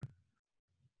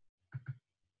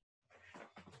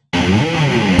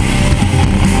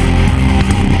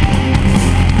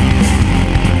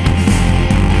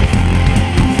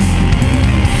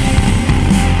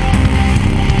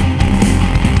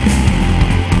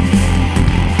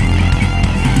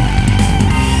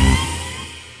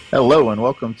Hello and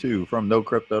welcome to From No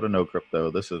Crypto to No Crypto.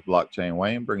 This is Blockchain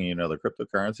Wayne bringing you another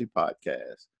cryptocurrency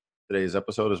podcast. Today's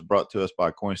episode is brought to us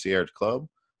by Concierge Club,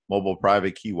 mobile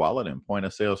private key wallet and point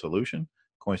of sale solution.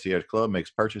 Concierge Club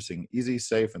makes purchasing easy,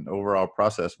 safe, and overall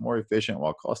process more efficient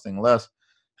while costing less,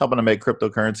 helping to make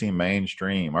cryptocurrency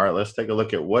mainstream. All right, let's take a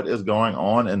look at what is going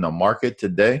on in the market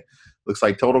today. Looks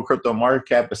like total crypto market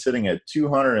cap is sitting at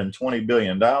 $220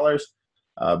 billion.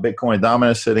 Bitcoin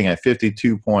dominance sitting at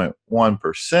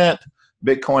 52.1%.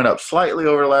 Bitcoin up slightly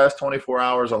over the last 24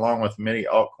 hours, along with many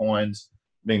altcoins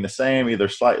being the same, either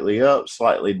slightly up,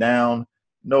 slightly down.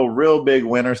 No real big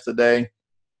winners today.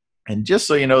 And just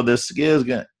so you know, this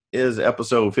is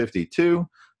episode 52.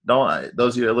 Don't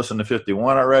those of you that listen to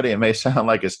 51 already, it may sound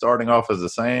like it's starting off as the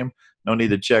same. No need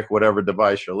to check whatever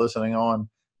device you're listening on.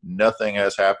 Nothing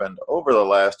has happened over the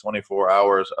last 24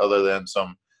 hours other than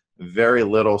some very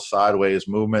little sideways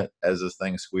movement as this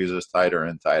thing squeezes tighter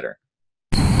and tighter.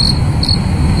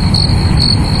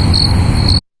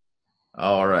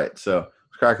 All right, so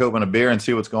let's crack open a beer and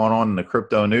see what's going on in the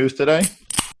crypto news today.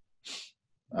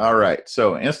 All right,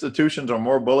 so institutions are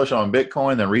more bullish on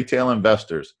Bitcoin than retail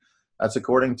investors. That's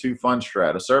according to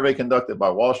Fundstrat. A survey conducted by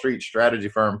Wall Street strategy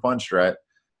firm Fundstrat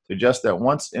suggests that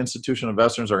once institutional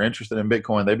investors are interested in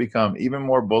Bitcoin, they become even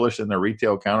more bullish than their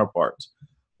retail counterparts.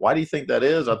 Why do you think that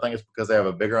is? I think it's because they have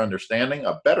a better understanding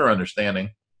of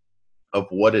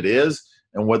what it is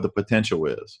and what the potential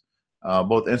is.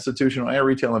 Both institutional and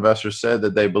retail investors said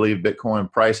that they believe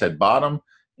Bitcoin price had bottomed.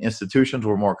 Institutions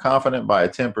were more confident by a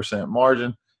 10%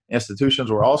 margin. Institutions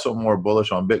were also more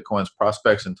bullish on Bitcoin's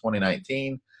prospects in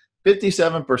 2019.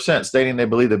 57% stating they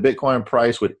believe the Bitcoin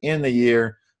price would end the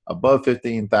year above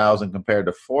 15,000 compared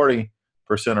to 40%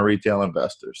 of retail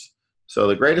investors. So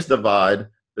the greatest divide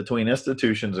between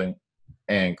institutions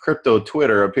and crypto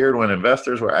Twitter appeared when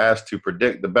investors were asked to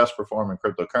predict the best performing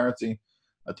cryptocurrency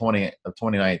of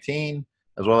 2019,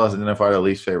 as well as identify their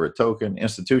least favorite token.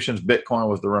 Institutions, Bitcoin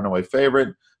was the runaway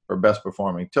favorite for best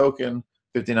performing token,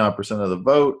 59% of the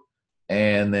vote.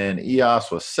 And then EOS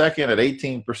was second at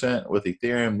 18%, with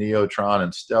Ethereum, Neotron,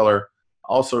 and Stellar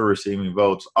also receiving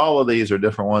votes. All of these are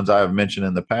different ones I have mentioned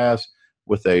in the past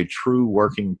with a true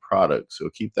working product. So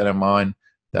keep that in mind.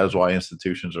 That is why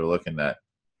institutions are looking at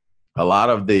a lot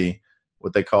of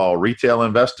what they call retail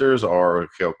investors or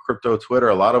crypto Twitter.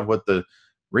 A lot of what the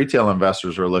retail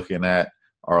investors are looking at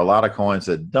are a lot of coins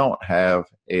that don't have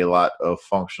a lot of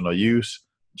functional use,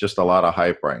 just a lot of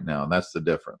hype right now, and that's the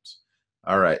difference.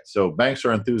 All right, so banks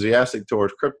are enthusiastic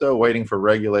towards crypto, waiting for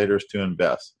regulators to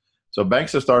invest. So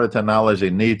banks have started to acknowledge they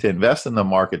need to invest in the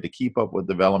market to keep up with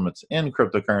developments in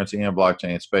cryptocurrency and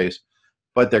blockchain space,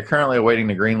 but they're currently awaiting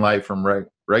the green light from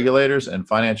regulators and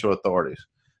financial authorities.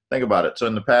 Think about it. So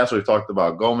in the past, we've talked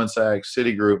about Goldman Sachs,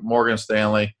 Citigroup, Morgan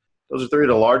Stanley. Those are three of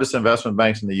the largest investment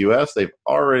banks in the U.S. They've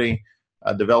already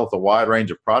developed a wide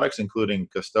range of products, including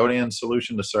custodian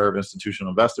solution to serve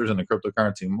institutional investors in the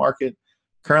cryptocurrency market.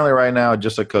 Currently, right now,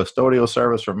 just a custodial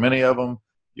service for many of them.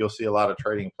 You'll see a lot of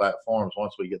trading platforms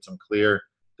once we get some clear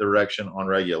direction on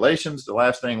regulations. The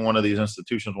last thing one of these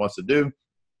institutions wants to do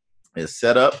is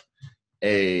set up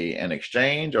an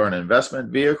exchange or an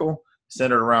investment vehicle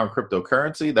centered around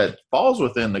cryptocurrency that falls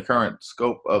within the current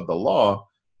scope of the law,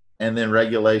 and then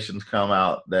regulations come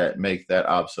out that make that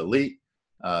obsolete.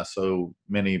 So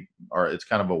many it's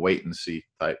kind of a wait and see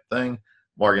type thing.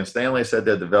 Morgan Stanley said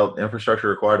they developed infrastructure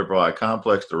required to provide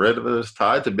complex derivatives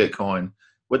tied to Bitcoin,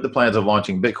 with the plans of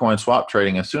launching Bitcoin swap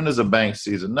trading as soon as the bank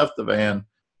sees enough demand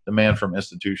from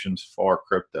institutions for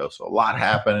crypto. So a lot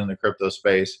happened in the crypto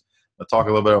space. We'll talk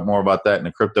a little bit more about that in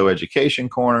the crypto education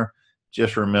corner.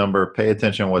 Just remember, pay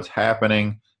attention to what's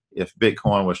happening. If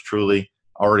Bitcoin was truly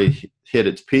already hit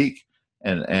its peak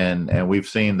and we've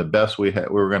seen the best we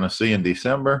were going to see in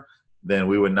December, then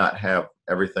we would not have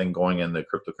everything going in the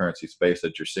cryptocurrency space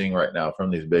that you're seeing right now from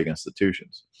these big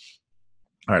institutions.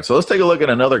 All right, so let's take a look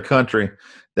at another country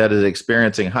that is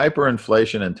experiencing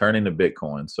hyperinflation and turning to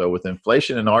Bitcoin. So with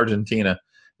inflation in Argentina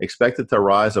expected to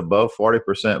rise above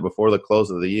 40% before the close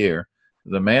of the year,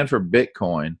 the demand for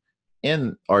Bitcoin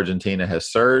in Argentina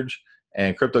has surged,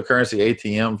 and cryptocurrency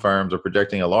ATM firms are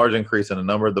projecting a large increase in the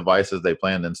number of devices they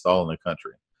plan to install in the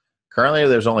country. Currently,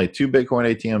 there's only 2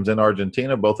 Bitcoin ATMs in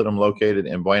Argentina, both of them located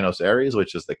in Buenos Aires,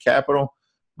 which is the capital.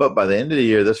 But by the end of the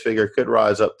year, this figure could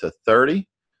rise up to 30.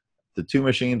 The 2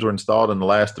 machines were installed in the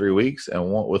last 3 weeks,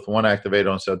 and with one activated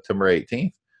on September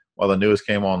 18th, while the newest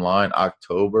came online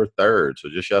October 3rd, so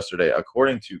just yesterday,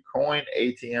 according to Coin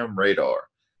ATM Radar.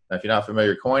 Now, if you're not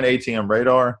familiar, Coin ATM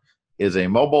Radar is a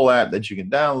mobile app that you can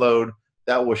download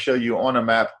that will show you on a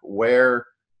map where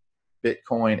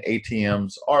Bitcoin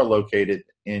ATMs are located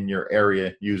in your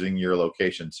area using your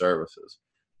location services.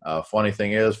 Funny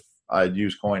thing is, I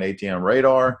use Coin ATM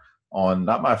Radar on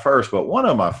not my first, but one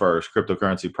of my first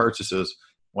cryptocurrency purchases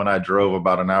when I drove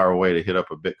about an hour away to hit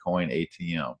up a Bitcoin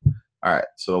ATM. All right,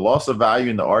 so the loss of value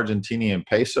in the Argentinian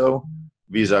peso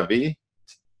vis-a-vis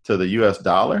to the US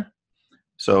dollar.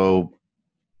 So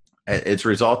it's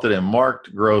resulted in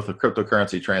marked growth of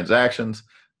cryptocurrency transactions.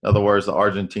 In other words, the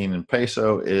Argentinian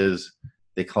peso is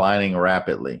declining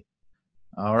rapidly.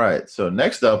 All right, so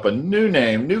next up, a new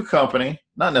name, new company,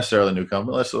 not necessarily a new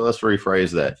company. Let's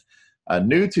rephrase that.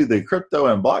 New to the crypto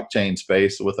and blockchain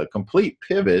space with a complete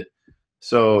pivot.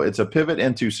 So it's a pivot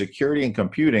into security and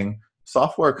computing.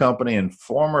 Software company and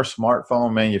former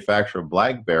smartphone manufacturer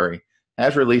BlackBerry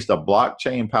has released a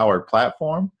blockchain-powered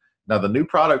platform. Now, the new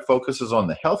product focuses on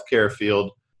the healthcare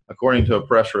field, according to a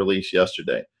press release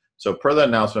yesterday. So per the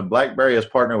announcement, BlackBerry has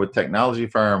partnered with technology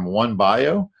firm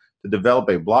OneBio to develop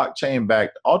a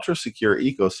blockchain-backed ultra-secure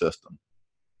ecosystem.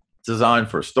 It's designed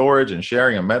for storage and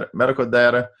sharing of medical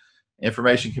data.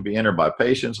 Information can be entered by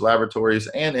patients, laboratories,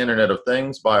 and Internet of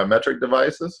Things biometric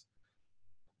devices.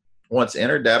 Once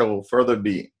entered, data will further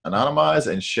be anonymized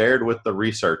and shared with the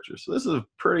researchers. So this is a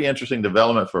pretty interesting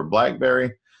development for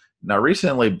BlackBerry. Now,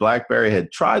 recently, BlackBerry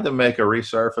had tried to make a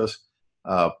resurface,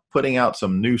 putting out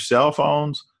some new cell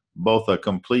phones, both a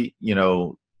complete,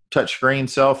 touchscreen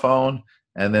cell phone,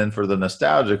 and then for the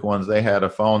nostalgic ones, they had a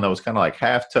phone that was kind of like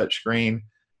half touchscreen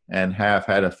and half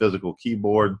had a physical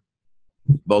keyboard.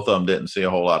 Both of them didn't see a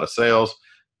whole lot of sales.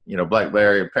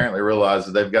 BlackBerry apparently realized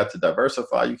that they've got to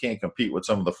diversify. You can't compete with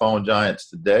some of the phone giants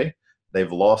today.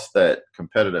 They've lost that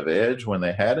competitive edge when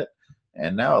they had it.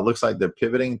 And now it looks like they're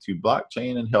pivoting to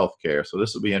blockchain and healthcare. So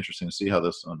this will be interesting to see how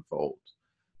this unfolds.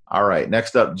 All right,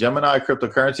 next up, Gemini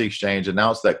Cryptocurrency Exchange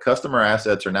announced that customer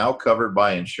assets are now covered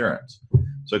by insurance.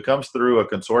 So it comes through a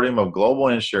consortium of global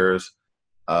insurers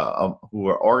who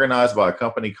are organized by a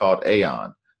company called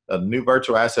Aon. The new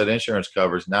virtual asset insurance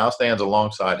coverage now stands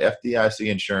alongside FDIC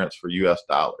insurance for U.S.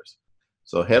 dollars.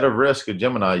 So head of risk at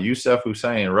Gemini, Youssef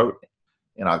Hussein, wrote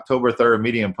in October 3rd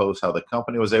Medium Post how the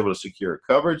company was able to secure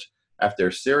coverage after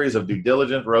a series of due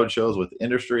diligence roadshows with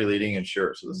industry-leading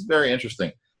insurers. So this is very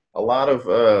interesting. Some of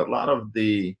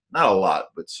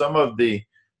the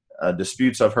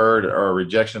disputes I've heard are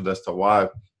rejections as to why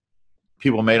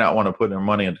people may not want to put their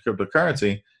money into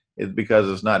cryptocurrency is because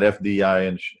it's not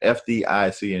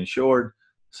FDIC insured,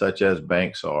 such as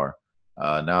banks are.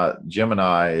 Now,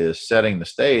 Gemini is setting the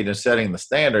stage and setting the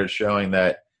standard, showing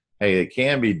that, hey, it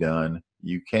can be done.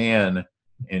 You can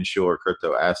insure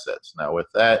crypto assets. Now, with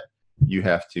that, you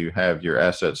have to have your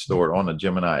assets stored on a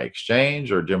Gemini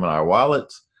exchange or Gemini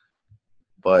wallets,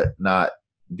 but not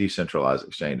decentralized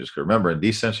exchanges. Because remember, in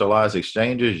decentralized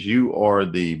exchanges, you are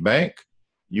the bank,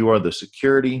 you are the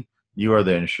security, you are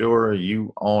the insurer,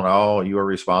 you own all, you are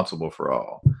responsible for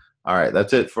all. All right,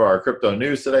 that's it for our crypto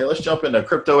news today. Let's jump into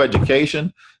crypto education.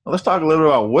 And let's talk a little bit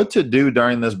about what to do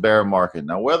during this bear market.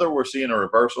 Now, whether we're seeing a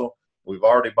reversal, we've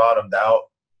already bottomed out.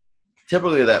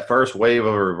 Typically, that first wave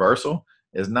of a reversal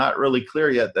is not really clear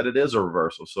yet that it is a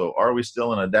reversal. So are we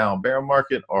still in a down bear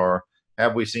market, or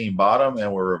have we seen bottom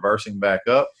and we're reversing back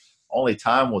up? Only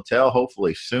time will tell,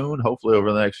 hopefully soon. Hopefully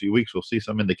over the next few weeks, we'll see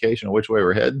some indication of which way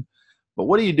we're heading. But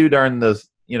what do you do during this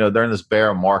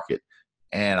bear market?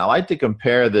 And I like to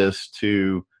compare this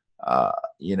to, a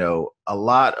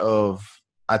lot of,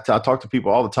 I talk to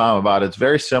people all the time about it. It's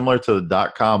very similar to the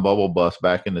dot-com bubble bust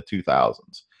back in the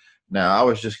 2000s. Now, I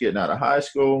was just getting out of high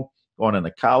school, going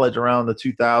into college around the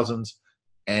 2000s,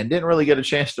 and didn't really get a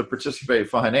chance to participate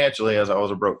financially as I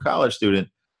was a broke college student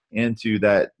into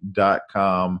that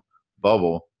dot-com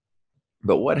bubble.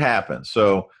 But what happened?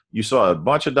 So you saw a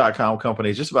bunch of dot-com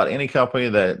companies, just about any company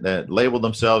that labeled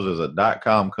themselves as a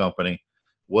dot-com company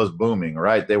was booming,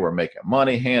 right? They were making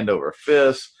money hand over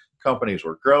fist. Companies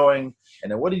were growing.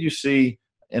 And then what did you see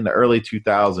in the early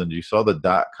 2000s? You saw the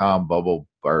dot-com bubble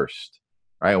burst,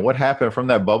 right? And what happened from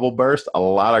that bubble burst? A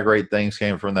lot of great things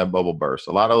came from that bubble burst.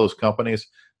 A lot of those companies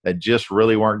that just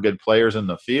really weren't good players in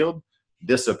the field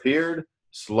disappeared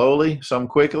slowly, some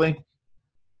quickly.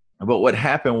 But what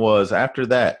happened was after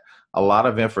that, a lot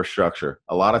of infrastructure,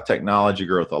 a lot of technology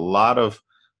growth, a lot of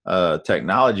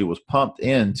technology was pumped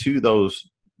into those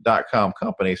dot-com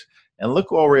companies. And look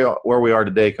where we are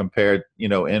today compared,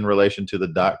 in relation to the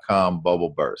dot-com bubble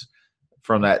burst.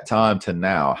 From that time to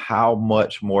now, how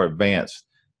much more advanced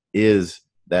is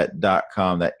that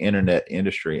dot-com, that internet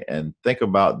industry? And think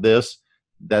about this.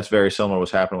 That's very similar to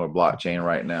what's happening with blockchain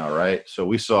right now, right? So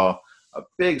we saw a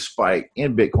big spike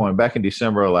in Bitcoin back in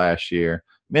December of last year.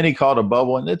 Many called a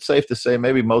bubble, and it's safe to say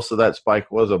maybe most of that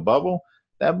spike was a bubble.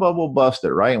 that bubble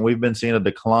busted, right? And we've been seeing a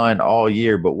decline all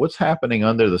year. But what's happening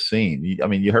under the scene? I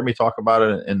mean, you heard me talk about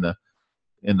it in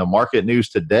the market news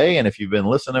today. And if you've been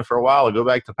listening for a while, go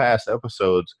back to past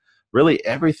episodes. Really,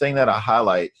 everything that I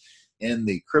highlight in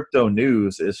the crypto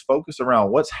news is focused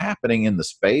around what's happening in the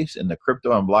space, in the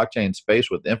crypto and blockchain space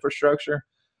with infrastructure.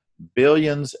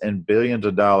 Billions and billions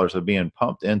of dollars are being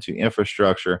pumped into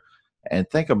infrastructure. And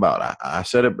think about it, I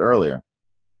said it earlier,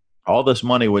 all this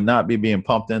money would not be being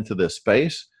pumped into this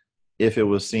space if it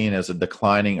was seen as a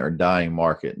declining or dying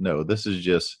market. No, this is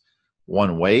just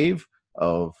one wave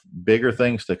of bigger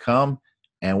things to come.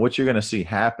 And what you're going to see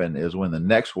happen is when the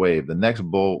next wave, the next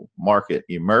bull market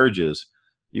emerges,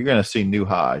 you're going to see new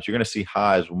highs. You're going to see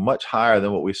highs much higher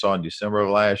than what we saw in December of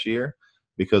last year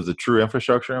because the true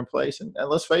infrastructure in place. And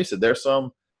let's face it, there's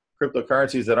some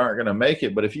cryptocurrencies that aren't going to make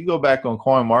it. But if you go back on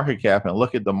CoinMarketCap and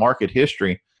look at the market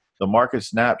history, the market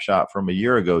snapshot from a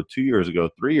year ago, 2 years ago,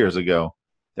 3 years ago,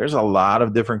 there's a lot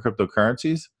of different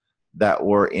cryptocurrencies that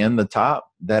were in the top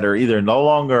that are either no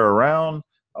longer around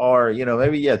or,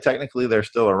 maybe, yeah, technically they're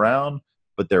still around,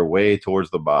 but they're way towards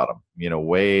the bottom,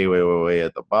 way, way, way, way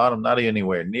at the bottom, not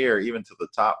anywhere near even to the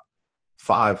top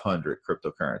 500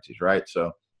 cryptocurrencies, right?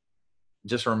 So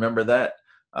just remember that.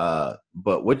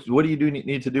 But what do you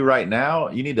need to do right now?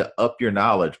 You need to up your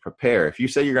knowledge, prepare. If you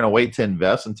say you're going to wait to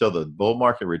invest until the bull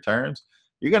market returns,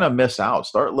 you're going to miss out.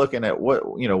 Start looking at what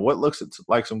looks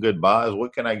like some good buys.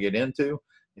 What can I get into?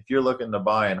 If you're looking to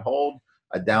buy and hold,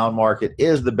 a down market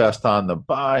is the best time to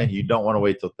buy. You don't want to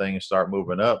wait till things start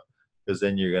moving up because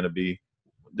then you're going to be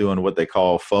doing what they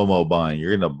call FOMO buying.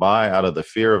 You're going to buy out of the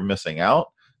fear of missing out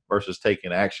versus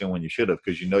taking action when you should have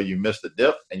because you missed the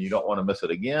dip and you don't want to miss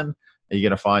it again. And you're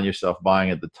going to find yourself buying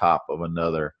at the top of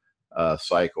another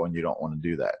cycle, and you don't want to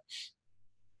do that.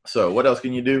 So what else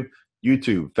can you do?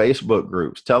 YouTube, Facebook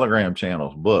groups, Telegram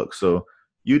channels, books. So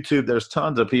YouTube, there's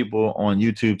tons of people on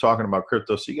YouTube talking about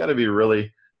crypto. So you got to be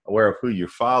really aware of who you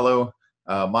follow.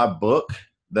 My book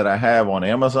that I have on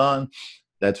Amazon,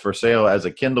 that's for sale as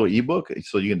a Kindle ebook.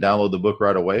 So you can download the book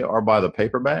right away or buy the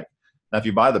paperback. Now, if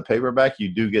you buy the paperback, you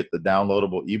do get the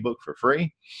downloadable ebook for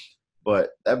free.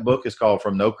 But that book is called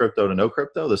From No Crypto to No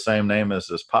Crypto, the same name as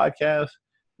this podcast.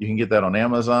 You can get that on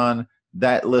Amazon.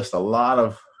 That lists a lot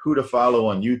of who to follow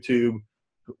on YouTube,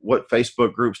 what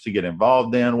Facebook groups to get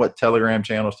involved in, what Telegram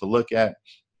channels to look at.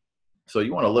 So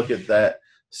you want to look at that,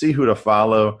 see who to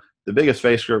follow. The biggest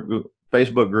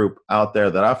Facebook group out there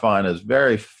that I find is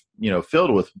very,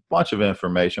 filled with a bunch of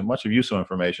information, much of useful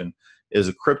information, is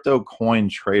a Crypto Coin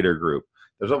Trader group.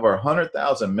 There's over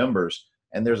 100,000 members,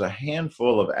 and there's a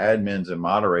handful of admins and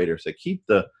moderators that keep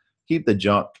the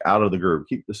junk out of the group,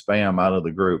 keep the spam out of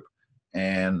the group.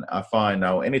 And I find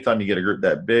now anytime you get a group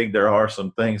that big, there are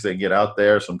some things that get out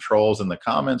there, some trolls in the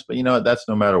comments, but that's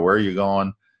no matter where you're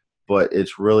going. But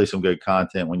it's really some good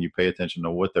content when you pay attention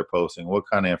to what they're posting, what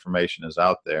kind of information is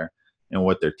out there, and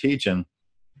what they're teaching.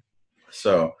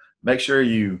 So make sure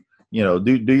you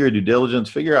do your due diligence,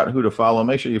 figure out who to follow,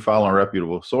 make sure you follow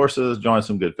reputable sources, join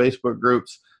some good Facebook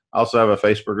groups. I also have a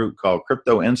Facebook group called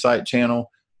Crypto Insight Channel,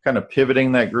 kind of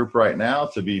pivoting that group right now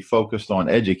to be focused on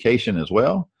education as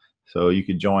well. So you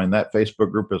can join that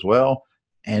Facebook group as well.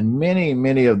 And many,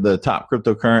 many of the top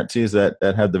cryptocurrencies that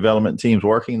have development teams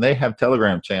working, they have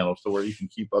Telegram channels to where you can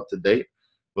keep up to date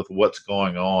with what's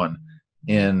going on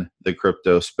in the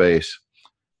crypto space.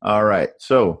 All right.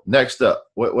 So next up,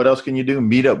 what else can you do?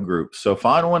 Meetup groups. So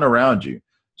find one around you.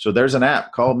 So there's an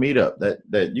app called Meetup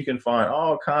that you can find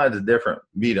all kinds of different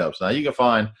meetups. Now you can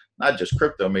find not just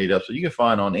crypto meetups, but you can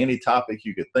find on any topic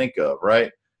you could think of,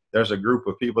 right? There's a group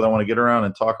of people that want to get around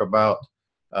and talk about,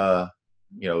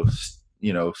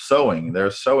 sewing.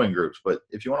 There's sewing groups. But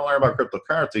if you want to learn about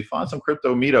cryptocurrency, find some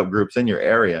crypto meetup groups in your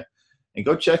area and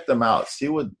go check them out. See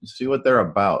what they're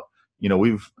about.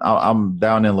 I'm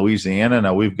down in Louisiana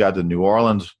now. We've got the New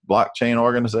Orleans Blockchain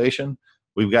Organization.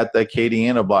 We've got the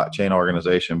Acadiana Blockchain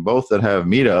Organization, both that have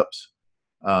meetups.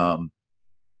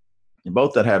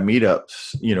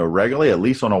 Regularly, at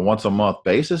least on a once a month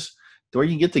basis, to where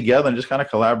you can get together and just kind of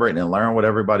collaborate and learn what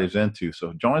everybody's into.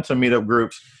 So join some meetup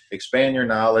groups, expand your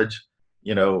knowledge.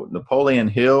 Napoleon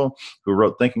Hill, who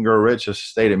wrote Think and Grow Rich, has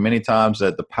stated many times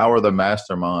that the power of the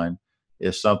mastermind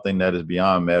is something that is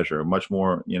beyond measure, much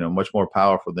more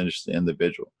powerful than just the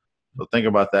individual. So think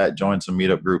about that. Join some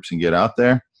meetup groups and get out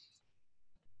there.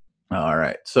 All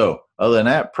right. So other than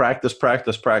that, practice.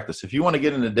 If you want to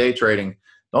get into day trading,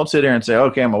 don't sit there and say,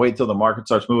 okay, I'm going to wait till the market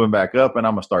starts moving back up and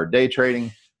I'm going to start day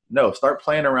trading. No, start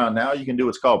playing around now. You can do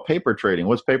what's called paper trading.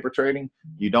 What's paper trading?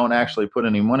 You don't actually put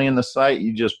any money in the site.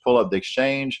 You just pull up the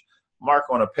exchange, mark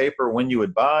on a paper when you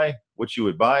would buy, what you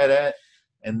would buy it at,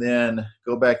 and then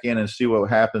go back in and see what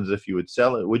happens if you would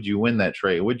sell it. Would you win that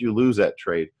trade? Would you lose that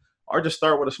trade? Or just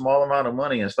start with a small amount of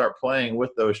money and start playing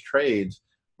with those trades,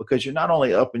 because you're not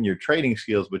only upping your trading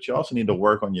skills, but you also need to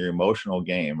work on your emotional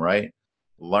game, right?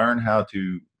 Learn how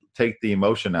to take the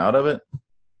emotion out of it.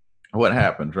 What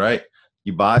happens, right?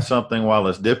 You buy something while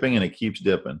it's dipping and it keeps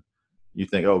dipping. You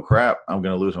think, oh crap, I'm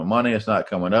going to lose my money. It's not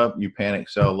coming up. You panic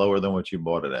sell lower than what you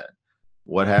bought it at.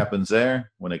 What happens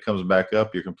there? When it comes back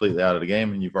up, you're completely out of the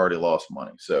game and you've already lost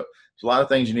money. So there's a lot of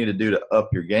things you need to do to up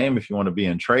your game if you want to be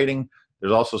in trading.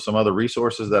 There's also some other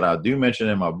resources that I do mention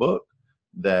in my book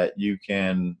that you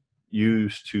can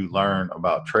use to learn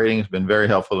about trading. It's been very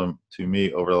helpful to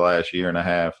me over the last year and a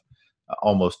half,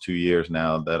 almost 2 years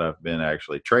now that I've been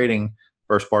actually trading.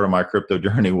 First part of my crypto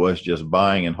journey was just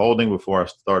buying and holding before I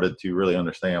started to really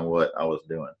understand what I was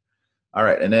doing. All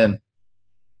right. And then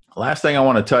last thing I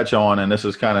want to touch on, and this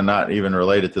is kind of not even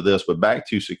related to this, but back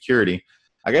to security.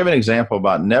 I gave an example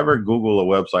about never Google a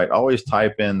website. Always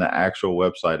type in the actual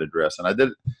website address. And I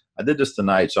did this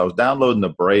tonight. So I was downloading the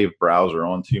Brave browser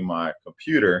onto my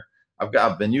computer.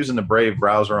 I've been using the Brave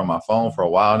browser on my phone for a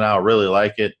while now. I really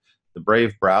like it. The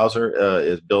Brave browser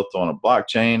is built on a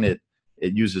blockchain.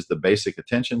 It uses the basic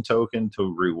attention token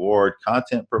to reward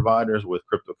content providers with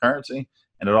cryptocurrency,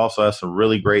 and it also has some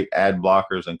really great ad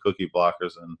blockers and cookie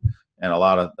blockers and a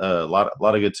lot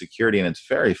of good security. And it's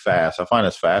very fast. I find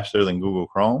it's faster than Google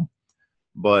Chrome.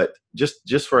 But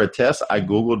just for a test, I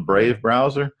Googled Brave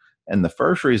browser, and the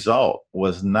first result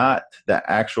was not the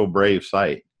actual Brave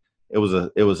site. It was a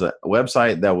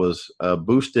website that was a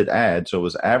boosted ad, so it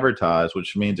was advertised,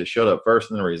 which means it showed up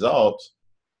first in the results,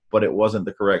 but it wasn't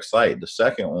the correct site. The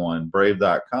second one,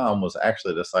 Brave.com, was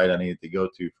actually the site I needed to go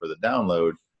to for the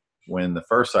download, when the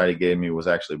first site it gave me was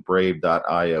actually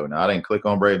Brave.io. Now, I didn't click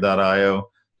on Brave.io.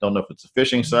 Don't know if it's a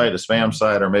phishing site, a spam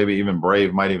site, or maybe even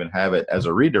Brave might even have it as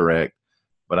a redirect.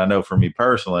 But I know for me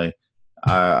personally,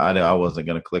 I wasn't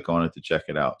going to click on it to check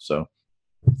it out. So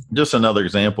just another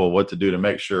example of what to do to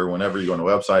make sure whenever you go on a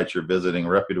website, you're visiting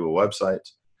reputable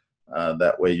websites.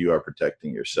 That way you are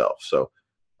protecting yourself. So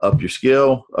up your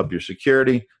skill, up your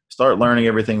security, start learning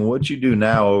everything. What you do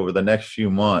now over the next few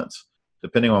months,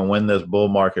 depending on when this bull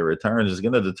market returns, is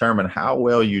going to determine how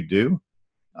well you do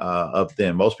up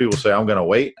then. Most people say, I'm going to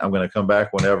wait. I'm going to come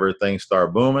back whenever things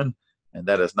start booming. And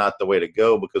that is not the way to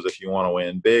go, because if you want to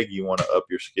win big, you want to up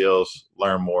your skills,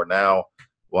 learn more now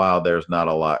while there's not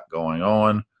a lot going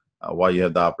on, while you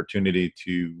have the opportunity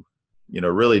to,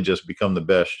 really just become the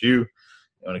best you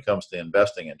when it comes to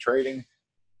investing and trading.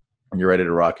 And you're ready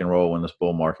to rock and roll when this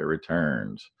bull market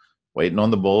returns. Waiting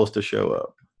on the bulls to show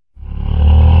up.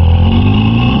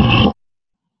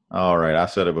 All right, I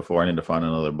said it before. I need to find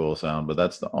another bull sound, but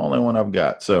that's the only one I've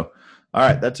got. So, all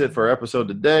right, that's it for our episode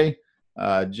today.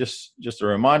 Just a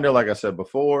reminder, like I said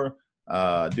before,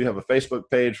 I do have a Facebook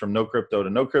page, From No Crypto to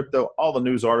No Crypto. All the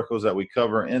news articles that we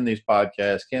cover in these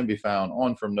podcasts can be found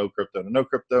on From No Crypto to No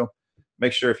Crypto.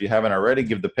 Make sure, if you haven't already,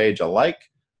 give the page a like.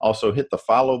 Also, hit the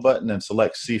follow button and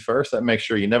select See First. That makes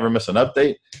sure you never miss an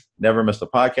update, never miss a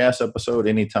podcast episode.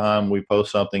 Anytime we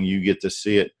post something, you get to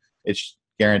see it. It's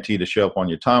guaranteed to show up on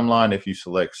your timeline if you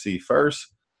select See First.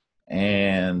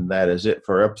 And that is it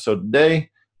for our episode today.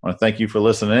 I want to thank you for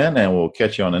listening in, and we'll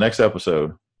catch you on the next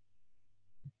episode.